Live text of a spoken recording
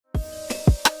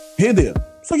Hey there.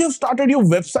 So you've started your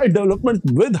website development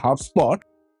with HubSpot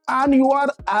and you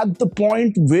are at the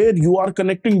point where you are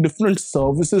connecting different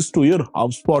services to your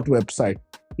HubSpot website.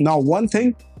 Now, one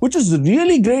thing which is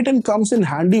really great and comes in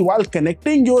handy while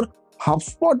connecting your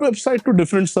HubSpot website to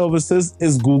different services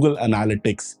is Google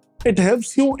Analytics. It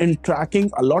helps you in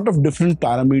tracking a lot of different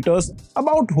parameters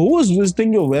about who is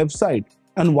visiting your website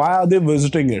and why are they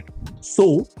visiting it.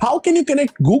 So, how can you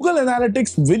connect Google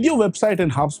Analytics with your website in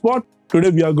HubSpot? Today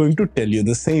we are going to tell you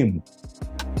the same.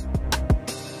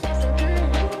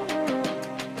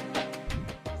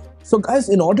 So guys,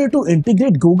 in order to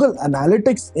integrate Google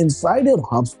Analytics inside your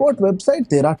HubSpot website,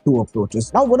 there are two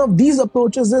approaches. Now, one of these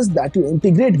approaches is that you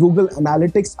integrate Google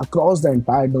Analytics across the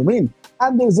entire domain.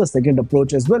 And there is a second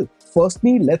approach as well.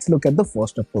 Firstly, let's look at the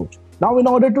first approach. Now, in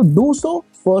order to do so,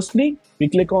 firstly, we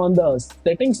click on the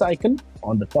settings icon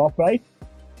on the top right.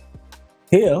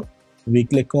 Here, we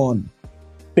click on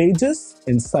Pages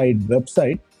inside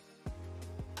website.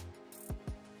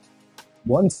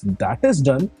 Once that is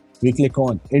done, we click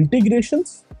on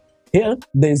Integrations. Here,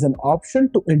 there is an option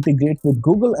to integrate with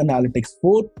Google Analytics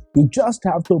 4. You just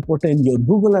have to put in your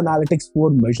Google Analytics 4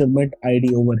 measurement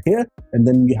ID over here, and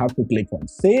then you have to click on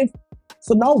Save.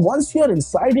 So now once you are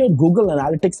inside your Google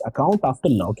Analytics account after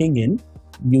logging in,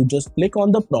 you just click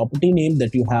on the property name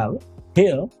that you have.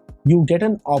 Here, you get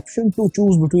an option to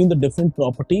choose between the different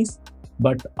properties.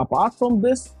 But apart from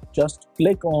this, just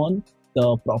click on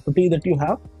the property that you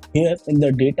have. Here in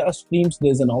the data streams,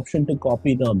 there's an option to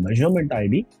copy the measurement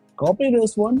ID. Copy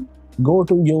this one, go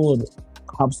to your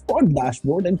HubSpot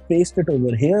dashboard and paste it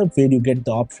over here where you get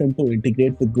the option to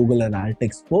integrate with Google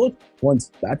Analytics 4.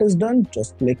 Once that is done,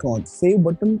 just click on Save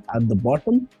button at the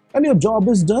bottom and your job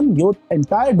is done. Your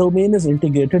entire domain is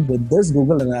integrated with this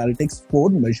Google Analytics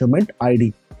 4 measurement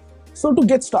ID. So to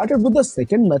get started with the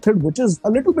second method, which is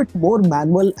a little bit more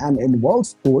manual and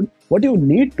involves code, what you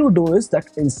need to do is that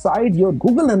inside your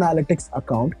Google Analytics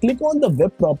account, click on the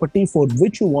web property for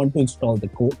which you want to install the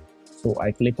code. So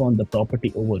I click on the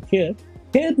property over here.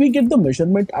 Here we get the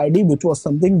measurement ID, which was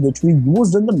something which we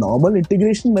used in the normal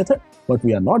integration method, but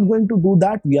we are not going to do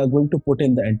that. We are going to put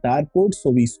in the entire code. So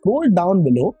we scroll down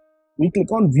below, we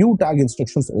click on View Tag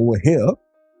Instructions over here.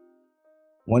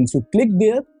 Once you click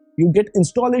there, you get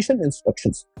installation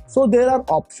instructions. So there are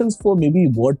options for maybe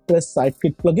WordPress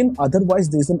Sidekick plugin. Otherwise,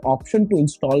 there's an option to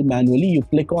install manually. You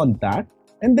click on that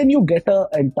and then you get an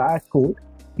entire code.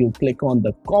 You click on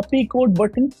the copy code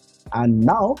button and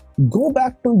now go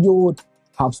back to your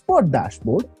HubSpot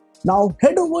dashboard. Now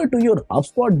head over to your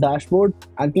HubSpot dashboard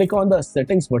and click on the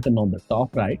settings button on the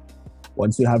top right.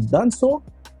 Once you have done so,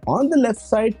 on the left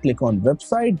side, click on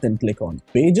website, then click on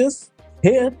pages.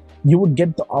 Here, you would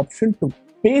get the option to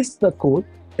paste the code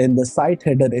in the site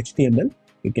header HTML.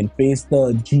 You can paste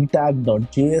the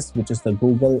gtag.js, which is the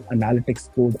Google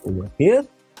Analytics code over here.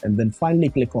 And then finally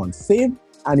click on Save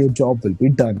and your job will be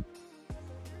done.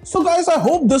 So guys, I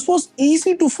hope this was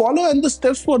easy to follow and the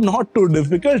steps were not too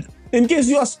difficult. In case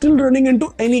you are still running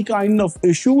into any kind of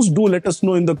issues, do let us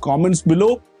know in the comments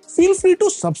below. Feel free to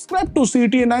subscribe to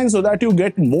CTA9 so that you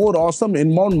get more awesome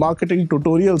inbound marketing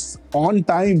tutorials on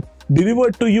time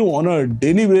delivered to you on a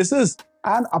daily basis.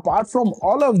 And apart from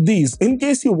all of these, in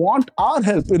case you want our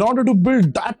help in order to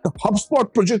build that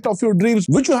HubSpot project of your dreams,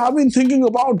 which you have been thinking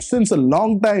about since a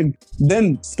long time,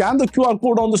 then scan the QR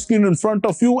code on the screen in front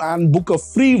of you and book a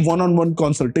free one-on-one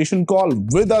consultation call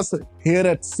with us here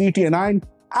at CTA9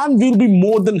 and we'll be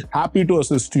more than happy to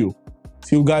assist you.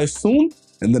 See you guys soon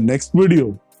in the next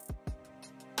video.